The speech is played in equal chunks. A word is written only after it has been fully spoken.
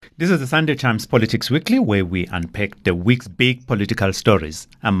This is the Sunday Times Politics Weekly, where we unpack the week's big political stories.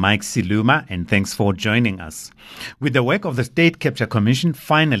 I'm Mike Siluma, and thanks for joining us. With the work of the State Capture Commission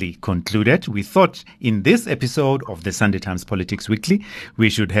finally concluded, we thought in this episode of the Sunday Times Politics Weekly, we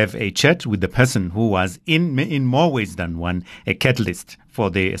should have a chat with the person who was, in more ways than one, a catalyst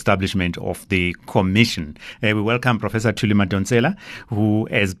for the establishment of the commission. We welcome Professor Thuli Madonsela, who,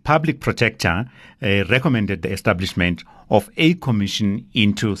 as public protector, recommended the establishment of a commission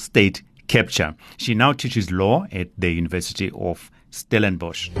into state capture. She now teaches law at the University of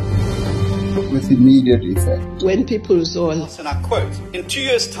Stellenbosch. With immediate effect. When people resolve. And I quote, in 2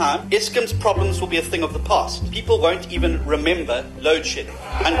 years' time, Eskom's problems will be a thing of the past. People won't even remember load shedding.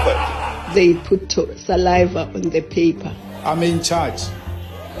 Unquote. They put saliva on the paper. I'm in charge.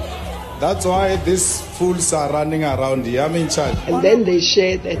 That's why these fools are running around here. I'm in charge. And then they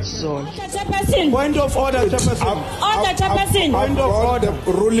share that zone. Point of order, Chairperson. Order, Chairperson. Point of order.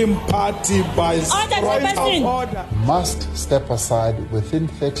 The ruling party by point of order. Must step aside within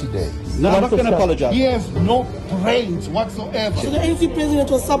 30 days. No, I'm not going to apologize. He has no brains whatsoever. So the ANC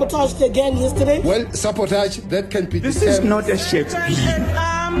president was sabotaged again yesterday? Well, sabotage, that can be This is not a Shakespeare.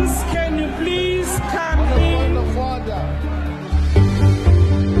 Can you please come in? Point of order.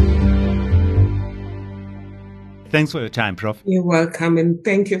 Thanks for your time, Prof. You're welcome, and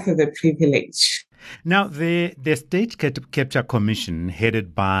thank you for the privilege. Now, the State Capture Commission,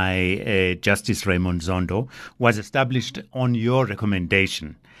 headed by Justice Raymond Zondo, was established on your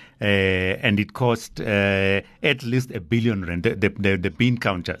recommendation. And it cost at least R1 billion. The bean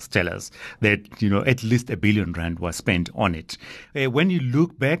counters tell us that, at least R1 billion was spent on it. When you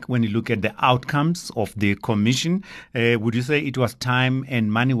look back, when you look at the outcomes of the commission, would you say it was time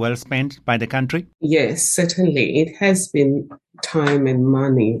and money well spent by the country? Yes, certainly. It has been time and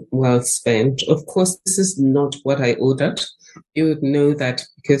money well spent. Of course, this is not what I ordered. You would know that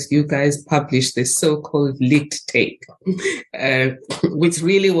because you guys published the so-called leaked tape, which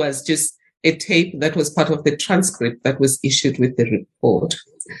really was just a tape that was part of the transcript that was issued with the report.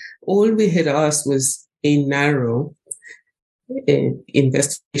 All we had asked was a narrow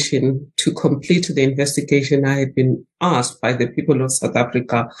investigation to complete the investigation I had been asked by the people of South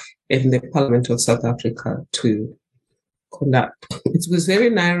Africa and the Parliament of South Africa to conduct. It was very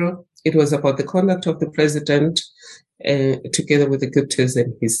narrow. It was about the conduct of the president, together with the Guptas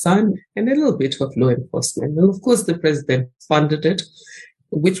and his son, and a little bit of law enforcement. And of course, the president funded it,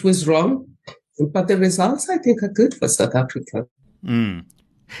 which was wrong. But the results, I think, are good for South Africa. Mm.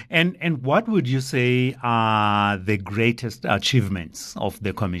 And what would you say are the greatest achievements of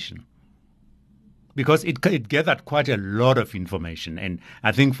the commission? Because it gathered quite a lot of information. And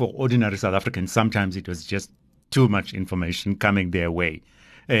I think for ordinary South Africans, sometimes it was just too much information coming their way.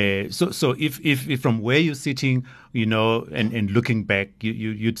 So if from where you're sitting, and looking back,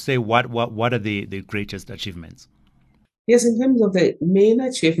 you'd say what are the greatest achievements? Yes, in terms of the main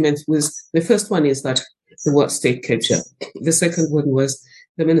achievements, was the first one is that there was state capture. The second one was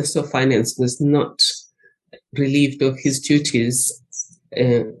the Minister of Finance was not relieved of his duties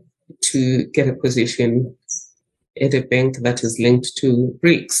to get a position at a bank that is linked to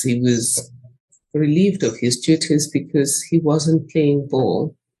BRICS. He was relieved of his duties because he wasn't playing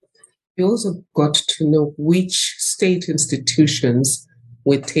ball. We also got to know which state institutions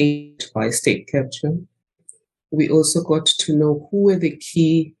were taken by state capture. We also got to know who were the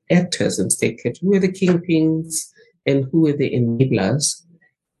key actors in state capture, who were the kingpins and who were the enablers.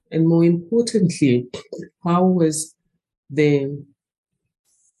 And more importantly, how was the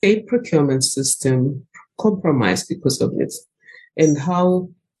state procurement system compromised because of it? And how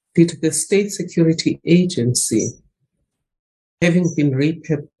did the State Security Agency, having been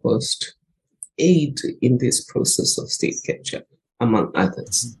repurposed, aid in this process of state capture, among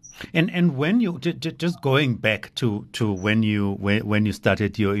others? And when you just going back to when you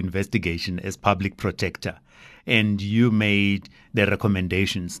started your investigation as public protector, and you made the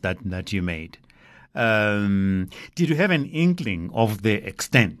recommendations that you made, did you have an inkling of the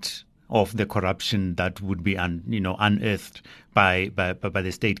extent of the corruption that would be unearthed by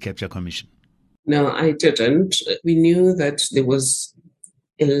the State Capture Commission? No, I didn't. We knew that there was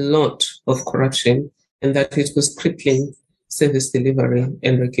a lot of corruption and that it was crippling service delivery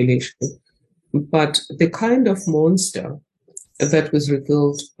and regulation. But the kind of monster that was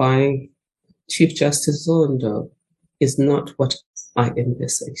revealed by Chief Justice Zondo is not what I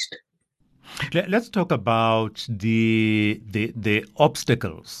envisaged. Let's talk about the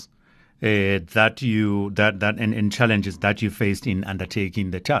obstacles and challenges that you faced in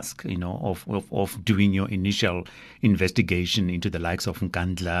undertaking the task, of doing your initial investigation into the likes of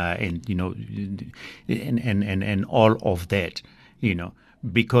Nkandla and all of that,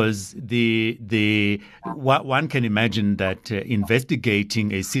 because one can imagine that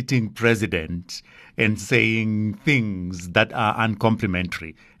investigating a sitting president and saying things that are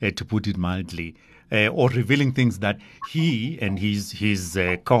uncomplimentary, to put it mildly, or revealing things that he and his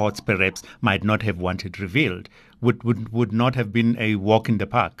cohorts perhaps might not have wanted revealed, would not have been a walk in the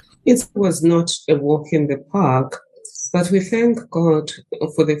park. It was not a walk in the park, but we thank God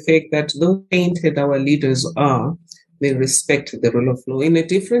for the fact that though tainted our leaders are, they respect the rule of law. In a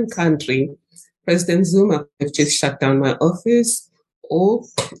different country, President Zuma could have just shut down my office or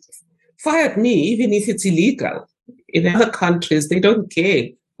fired me, even if it's illegal. In other countries, they don't care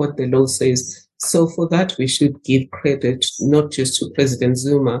what the law says. So for that, we should give credit not just to President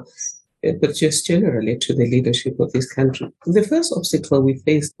Zuma, but just generally to the leadership of this country. The first obstacle we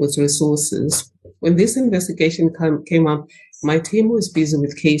faced was resources. When this investigation came up, my team was busy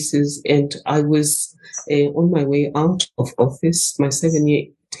with cases and I was on my way out of office. My 7-year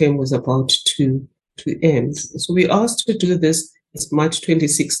term was about to end. So we asked to do this. It's March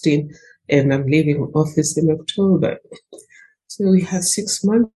 2016 and I'm leaving office in October. So we have 6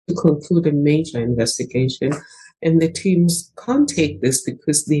 months to conclude a major investigation. And the teams can't take this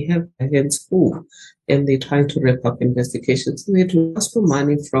because they have their hands full and they're trying to wrap up investigations. So they had to ask for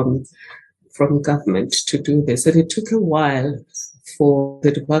money from government to do this. And it took a while for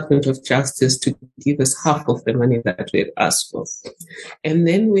the Department of Justice to give us half of the money that we had asked for. And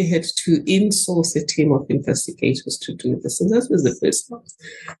then we had to insource a team of investigators to do this. And that was the first part.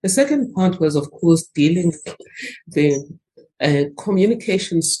 The second part was, of course, dealing with the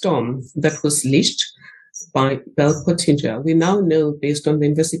communication storm that was leashed by Bell Pottinger. We now know, based on the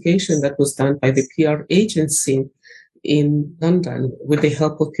investigation that was done by the PR agency in London, with the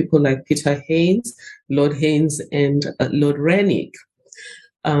help of people like Peter Haines, Lord Haines, and Lord Rennick,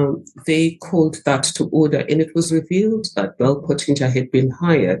 they called that to order. And it was revealed that Bell Pottinger had been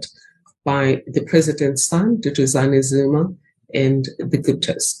hired by the president's son, Duduzane Zuma, and the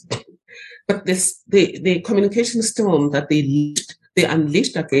Guptas. But the communication storm that they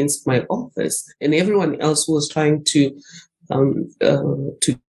unleashed against my office and everyone else who was trying to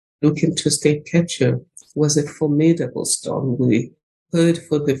look into state capture was a formidable storm. We heard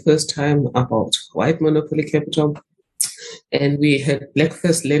for the first time about white monopoly capital, and we had Black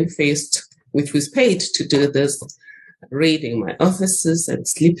First Land Faced, which was paid to do this, raiding my offices and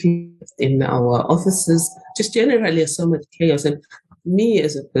sleeping in our offices. Just generally so much chaos. And me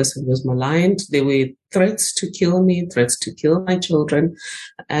as a person was maligned. There were threats to kill me, threats to kill my children,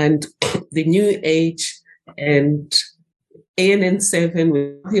 and the New Age and ANN7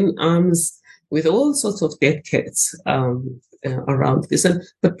 with in arms, with all sorts of dead cats around this. And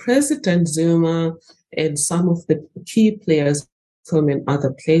the President Zuma and some of the key players from in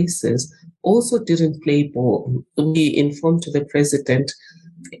other places also didn't play ball. We informed the president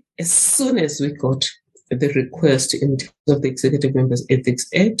as soon as we got the request in terms of the Executive Members Ethics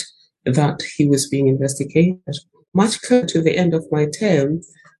Act that he was being investigated. Much closer to the end of my term,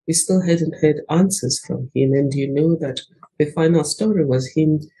 we still hadn't heard answers from him. And you know that the final story was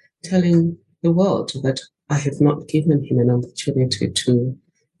him telling the world that I had not given him an opportunity to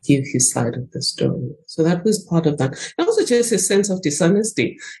give his side of the story. So that was part of that. And also just a sense of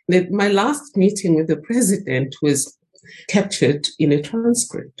dishonesty. My last meeting with the president was captured in a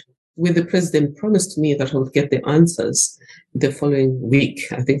transcript, where the president promised me that I would get the answers the following week,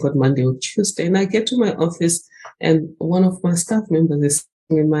 I think on Monday or Tuesday. And I get to my office and one of my staff members is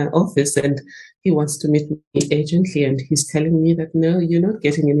in my office and he wants to meet me urgently. And he's telling me that, no, you're not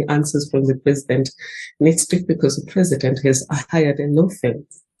getting any answers from the president next week because the president has hired a law firm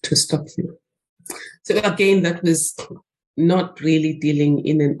to stop you. So again, that was not really dealing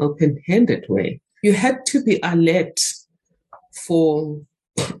in an open-handed way. You had to be alert for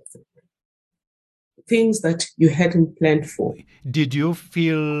things that you hadn't planned for. Did you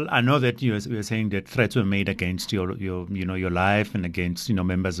feel? I know that you were saying that threats were made against your life and against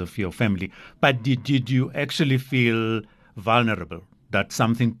members of your family. But did you actually feel vulnerable that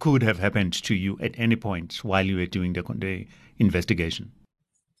something could have happened to you at any point while you were doing the investigation?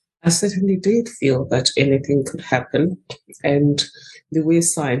 I certainly did feel that anything could happen. And the way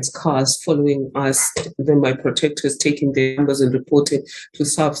science cars following us, then my protectors taking the numbers and reporting to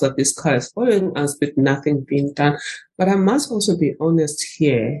SARS that this car is following us, but nothing being done. But I must also be honest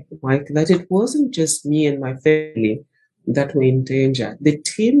here, Mike, that it wasn't just me and my family that were in danger. The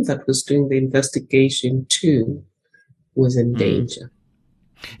team that was doing the investigation too was in danger.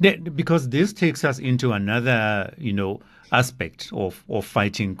 Because this takes us into another, aspect of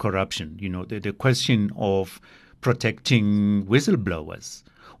fighting corruption, the question of protecting whistleblowers.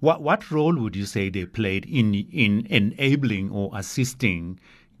 What role would you say they played in enabling or assisting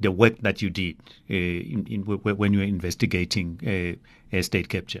the work that you did when you were investigating state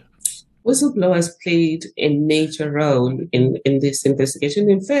capture? Whistleblowers played a major role in this investigation.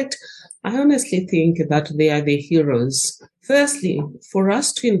 In fact, I honestly think that they are the heroes. Firstly, for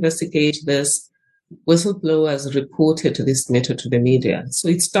us to investigate this, whistleblowers reported this matter to the media. So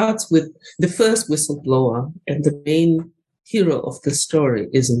it starts with the first whistleblower, and the main hero of the story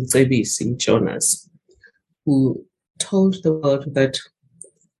is Mcebisi Jonas, who told the world that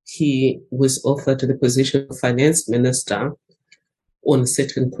he was offered the position of finance minister on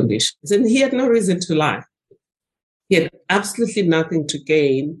certain conditions. And he had no reason to lie. He had absolutely nothing to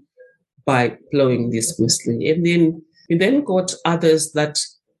gain by blowing this whistle. And then we then got others that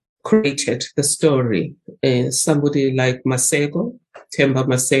created the story. Somebody like Masego, Themba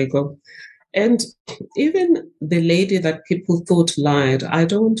Masego, and even the lady that people thought lied. I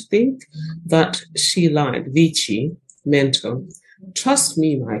don't think that she lied, Vici Mento. Trust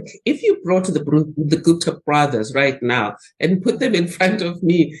me, Mike, if you brought the Gupta brothers right now and put them in front of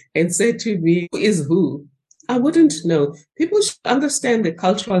me and said to me, who is who? I wouldn't know. People should understand the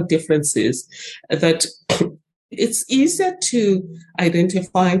cultural differences, that it's easier to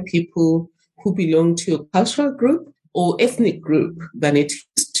identify people who belong to a cultural group or ethnic group than it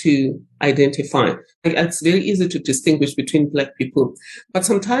is to identify. It's very easy to distinguish between Black people, but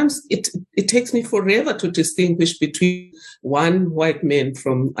sometimes it takes me forever to distinguish between one white man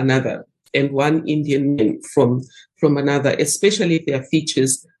from another and one Indian man from another, especially if their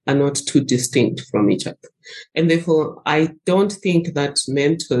features are not too distinct from each other. And therefore, I don't think that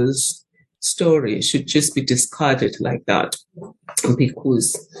Mentor's story should just be discarded like that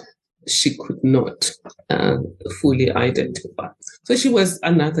because she could not fully identify. So she was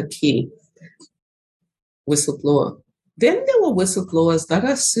another key whistleblower. Then there were whistleblowers that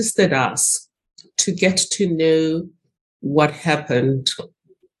assisted us to get to know what happened,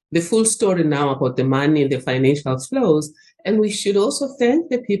 the full story now about the money and the financial flows. And we should also thank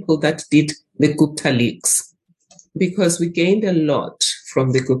the people that did the Gupta leaks, because we gained a lot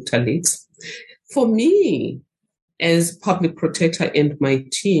from the Gupta leaks. For me, as public protector and my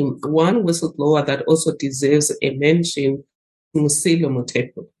team, one whistleblower that also deserves a mention, Musilo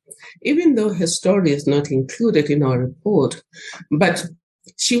Mutepo. Even though her story is not included in our report, but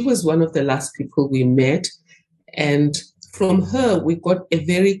she was one of the last people we met. And from her, we got a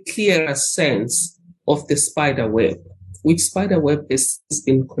very clear sense of the spider web, which spider web has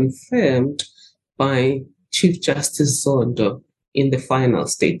been confirmed by Chief Justice Zondo in the final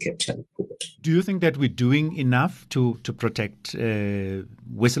state capture report. Do you think that we're doing enough to protect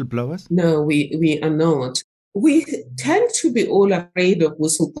whistleblowers? No, we are not. We tend to be all afraid of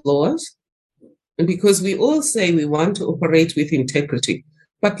whistleblowers because we all say we want to operate with integrity.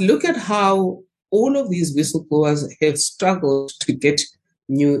 But look at how all of these whistleblowers have struggled to get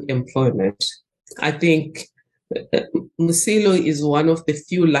new employment. I think Musilo is one of the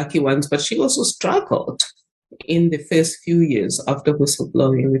few lucky ones, but she also struggled in the first few years after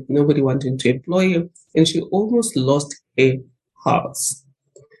whistleblowing with nobody wanting to employ her, and she almost lost her house.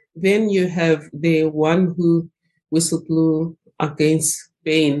 Then you have the one who whistleblew against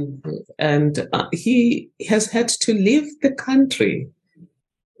Spain, and he has had to leave the country.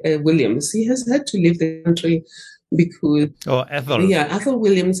 Williams, he has had to leave the country because... Oh, Ethel. Yeah, Ethel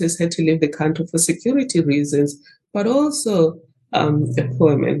Williams has had to leave the country for security reasons, but also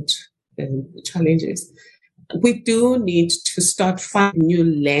employment challenges. We do need to start finding new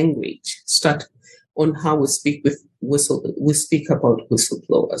language, start on how we speak about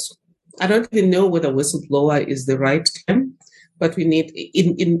whistleblowers. I don't even know whether whistleblower is the right term, but we need,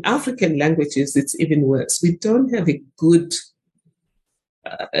 in African languages, it's even worse. We don't have a good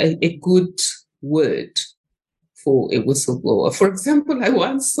word for a whistleblower. For example, I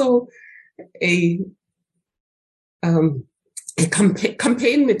once saw a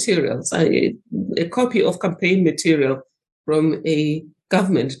campaign materials, a copy of campaign material from a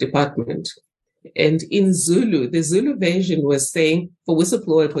government department. And in Zulu, the Zulu version was saying, for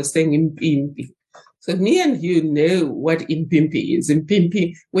whistleblower, it was saying Impimpi. So me and you know what Impimpi is.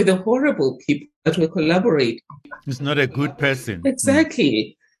 Impimpi were the horrible people that will collaborate. It's not a good person.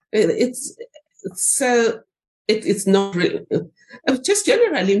 Exactly. It's not just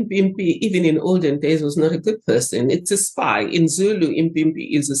generally Impimpi, even in olden days, was not a good person. It's a spy. In Zulu,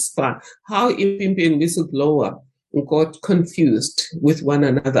 Impimpi is a spy. How Impimpi and whistleblower got confused with one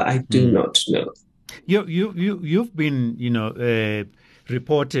another, I do not know. You've been,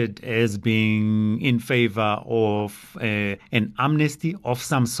 reported as being in favor of an amnesty of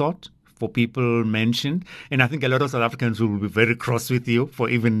some sort for people mentioned. And I think a lot of South Africans will be very cross with you for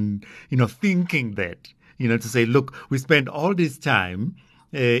even, thinking that, to say, look, we spent all this time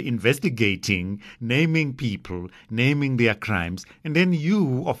investigating, naming people, naming their crimes, and then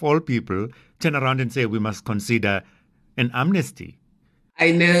you, of all people, turn around and say we must consider an amnesty.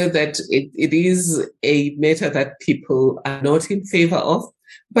 I know that it is a matter that people are not in favor of,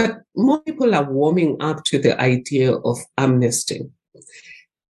 but more people are warming up to the idea of amnesty.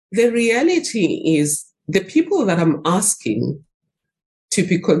 The reality is the people that I'm asking to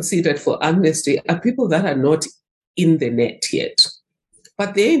be considered for amnesty are people that are not in the net yet,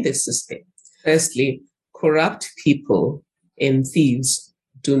 but they're in the system. Firstly, corrupt people and thieves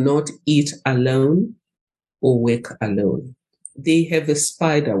do not eat alone or work alone. They have a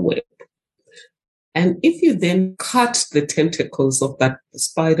spider web. And if you then cut the tentacles of that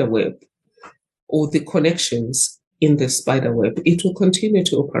spider web or the connections in the spider web, it will continue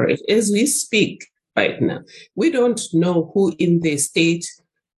to operate. As we speak right now, we don't know who in the state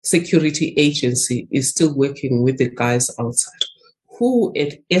security agency is still working with the guys outside, who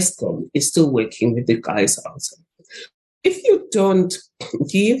at ESCOM is still working with the guys outside. If you don't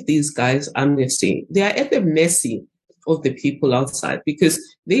give these guys amnesty, they are at the mercy of the people outside, because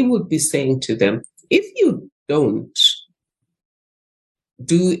they would be saying to them, if you don't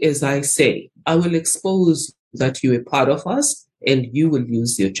do as I say, I will expose that you are part of us and you will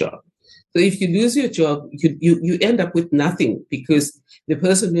lose your job. So if you lose your job, you end up with nothing, because the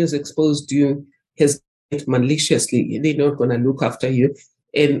person who has exposed you has done it maliciously. They're not going to look after you.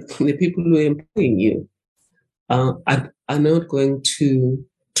 And the people who are employing you are not going to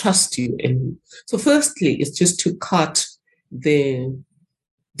trust you. And so firstly, it's just to cut the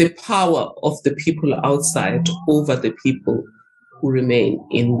power of the people outside over the people who remain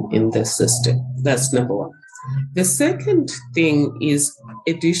in the system. That's number one. The second thing is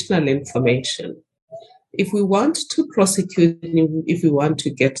additional information. If we want to prosecute, if we want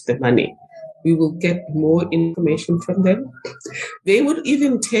to get the money, we will get more information from them. They would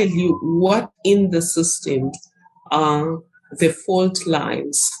even tell you what in the system are the fault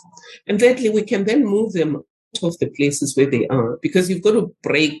lines. And thirdly, we can then move them out of the places where they are, because you've got to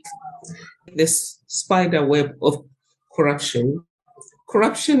break this spider web of corruption.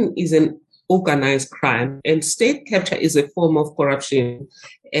 Corruption is an organized crime, and state capture is a form of corruption.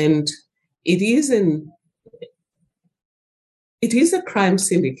 And it is a crime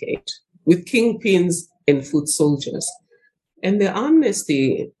syndicate with kingpins and foot soldiers. And the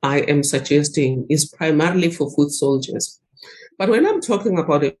amnesty I am suggesting is primarily for foot soldiers. But when I'm talking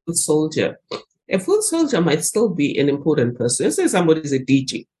about a foot soldier might still be an important person. Let's say somebody is a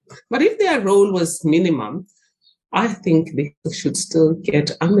DG. But if their role was minimum, I think they should still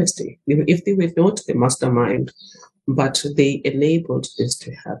get amnesty. If they were not the mastermind, but they enabled this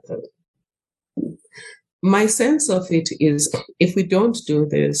to happen. My sense of it is, if we don't do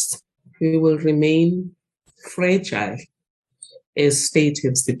this, we will remain fragile as state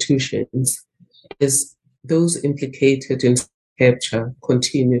institutions, as those implicated in capture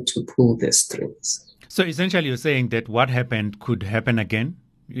continue to pull the strings. So essentially you're saying that what happened could happen again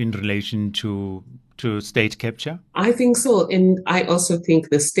in relation to state capture? I think so. And I also think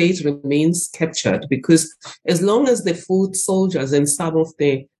the state remains captured, because as long as the foot soldiers and some of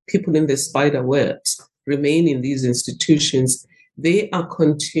the people in the spider webs remain in these institutions, they are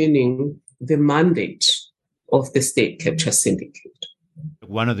continuing the mandate of the state capture syndicate.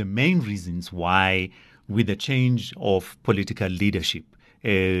 One of the main reasons why, with the change of political leadership,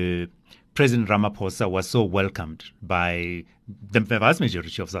 President Ramaphosa was so welcomed by the vast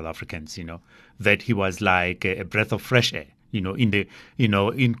majority of South Africans, that he was like a breath of fresh air,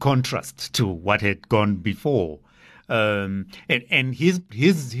 in contrast to what had gone before. And his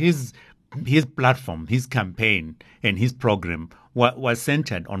platform, his campaign, and his program was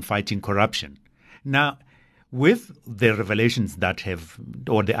centered on fighting corruption. Now, with the revelations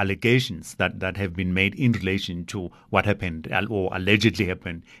or the allegations that have been made in relation to what happened or allegedly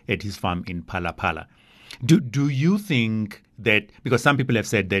happened at his farm in Phala, do you think that, because some people have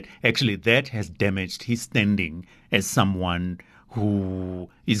said that actually that has damaged his standing as someone who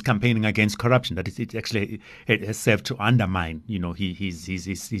is campaigning against corruption, that it has served to undermine,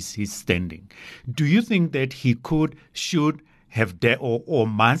 his standing. Do you think that he should have or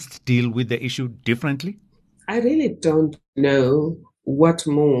must deal with the issue differently? I really don't know what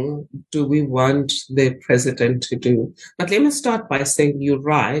more do we want the president to do. But let me start by saying you're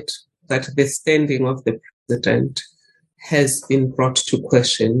right that the standing of the president has been brought to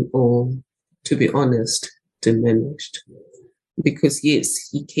question, or, to be honest, diminished. Because yes,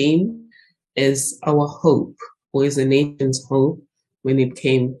 he came as our hope, or as a nation's hope, when it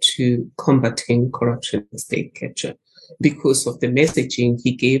came to combating corruption and state capture, because of the messaging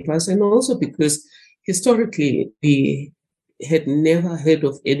he gave us, and also because historically we had never heard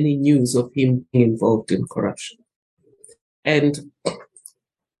of any news of him being involved in corruption. And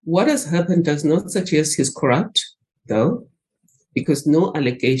what has happened does not suggest he's corrupt, though, because no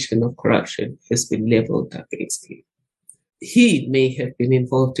allegation of corruption has been leveled against him. He may have been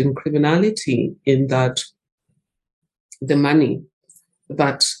involved in criminality in that the money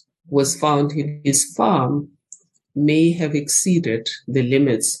that was found in his farm may have exceeded the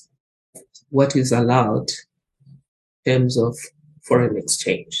limits of what is allowed in terms of foreign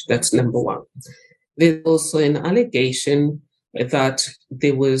exchange. That's number one. There's also an allegation that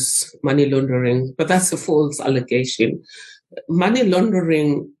there was money laundering, but that's a false allegation. Money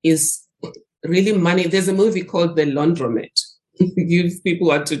laundering is really money. There's a movie called The Laundromat. If people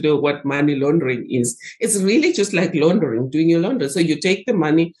want to know what money laundering is, it's really just like laundering, doing your laundry. So you take the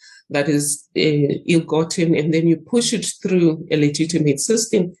money that is ill-gotten and then you push it through a legitimate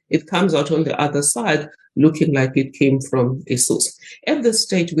system. It comes out on the other side looking like it came from a source. At this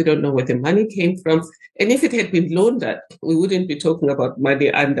stage, we don't know where the money came from. And if it had been laundered, we wouldn't be talking about money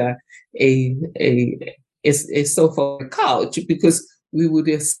under a sofa or a couch, because we would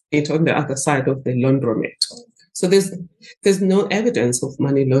have seen it on the other side of the laundromat. So there's no evidence of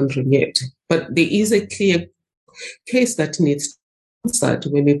money laundering yet, but there is a clear case that needs to be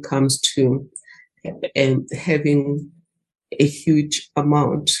answered when it comes to having a huge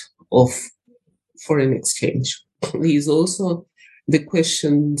amount of foreign exchange. There is also the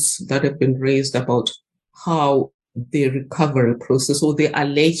questions that have been raised about how the recovery process or the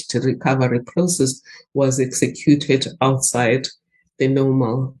alleged recovery process was executed outside the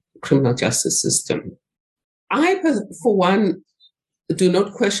normal criminal justice system. I, for one, do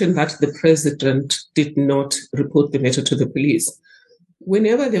not question that the president did not report the matter to the police.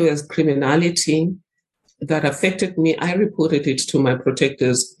 Whenever there was criminality that affected me, I reported it to my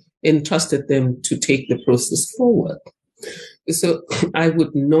protectors and trusted them to take the process forward. So I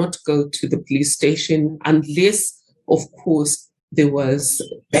would not go to the police station unless, of course, there was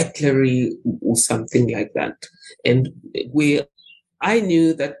burglary or something like that. And I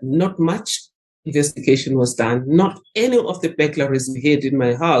knew that not much investigation was done. Not any of the burglaries we had in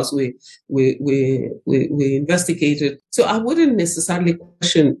my house we investigated. So I wouldn't necessarily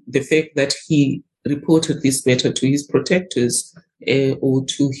question the fact that he reported this matter to his protectors or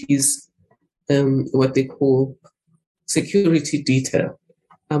to his what they call security detail.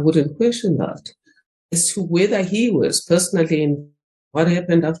 I wouldn't question that. As to whether he was personally in what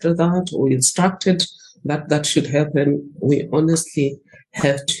happened after that or instructed that should happen, we honestly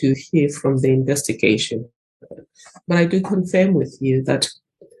have to hear from the investigation. But I do confirm with you that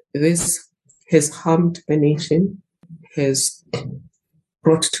this has harmed the nation, has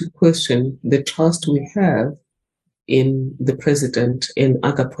brought to question the trust we have in the president and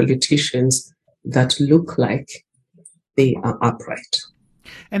other politicians that look like they are upright.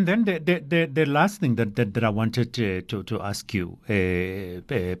 And then the last thing that I wanted to ask you,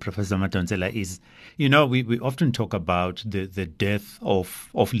 Professor Madonsela, is, we often talk about the death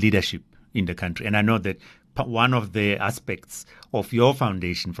of leadership in the country. And I know that one of the aspects of your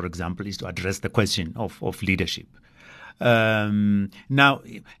foundation, for example, is to address the question of leadership. Now,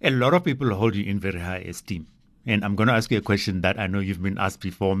 a lot of people hold you in very high esteem. And I'm going to ask you a question that I know you've been asked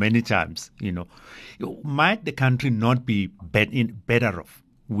before many times. Might the country not be better off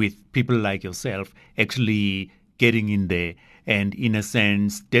with people like yourself actually getting in there and, in a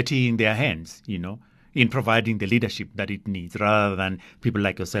sense, dirtying their hands, in providing the leadership that it needs, rather than people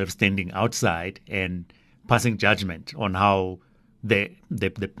like yourself standing outside and passing judgment on how the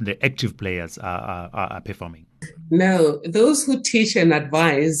active players are performing? No, those who teach and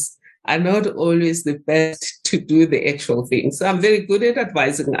advise are not always the best to do the actual thing. So I'm very good at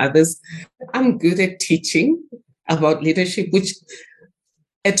advising others. I'm good at teaching about leadership, which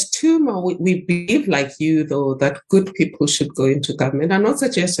at TUMA, we believe, like you, though, that good people should go into government. I'm not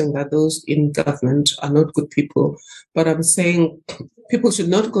suggesting that those in government are not good people, but I'm saying people should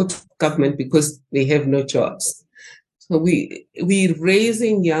not go to government because they have no jobs. So we're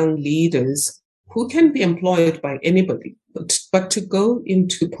raising young leaders who can be employed by anybody, but to go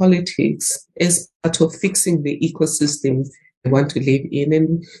into politics is part of fixing the ecosystem we want to live in.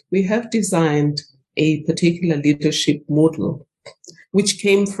 And we have designed a particular leadership model, which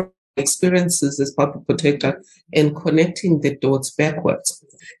came from experiences as public protector and connecting the dots backwards.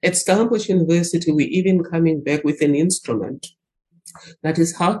 At Stellenbosch University, we're even coming back with an instrument that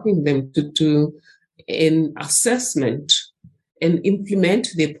is helping them to do an assessment and implement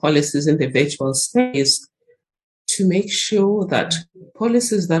their policies in the virtual space to make sure that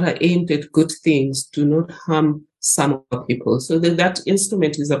policies that are aimed at good things do not harm some people. So that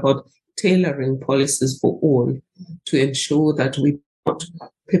instrument is about tailoring policies for all to ensure that we not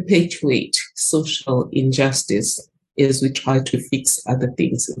perpetuate social injustice as we try to fix other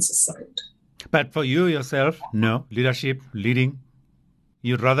things in society. But for you yourself, no, leadership, leading,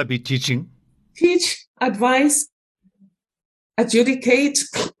 you'd rather be teaching? Teach, advise, adjudicate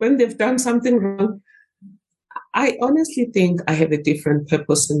when they've done something wrong. I honestly think I have a different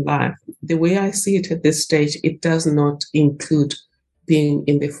purpose in life. The way I see it at this stage, it does not include being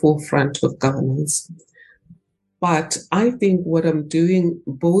in the forefront of governance. But I think what I'm doing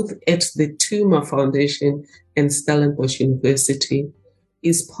both at the Tuma Foundation and Stellenbosch University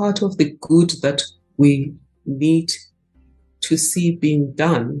is part of the good that we need to see being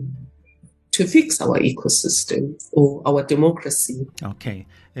done to fix our ecosystem or our democracy. Okay.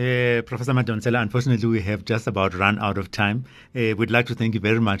 Professor Madonsela, unfortunately, we have just about run out of time. We'd like to thank you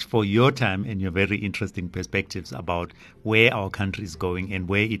very much for your time and your very interesting perspectives about where our country is going and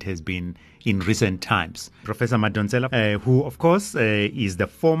where it has been in recent times. Professor Madonsela, who, of course, is the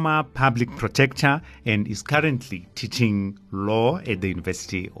former public protector and is currently teaching law at the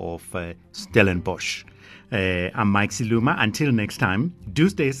University of Stellenbosch. I'm Mike Siluma. Until next time, do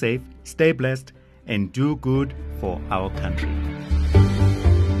stay safe, stay blessed, and do good for our country.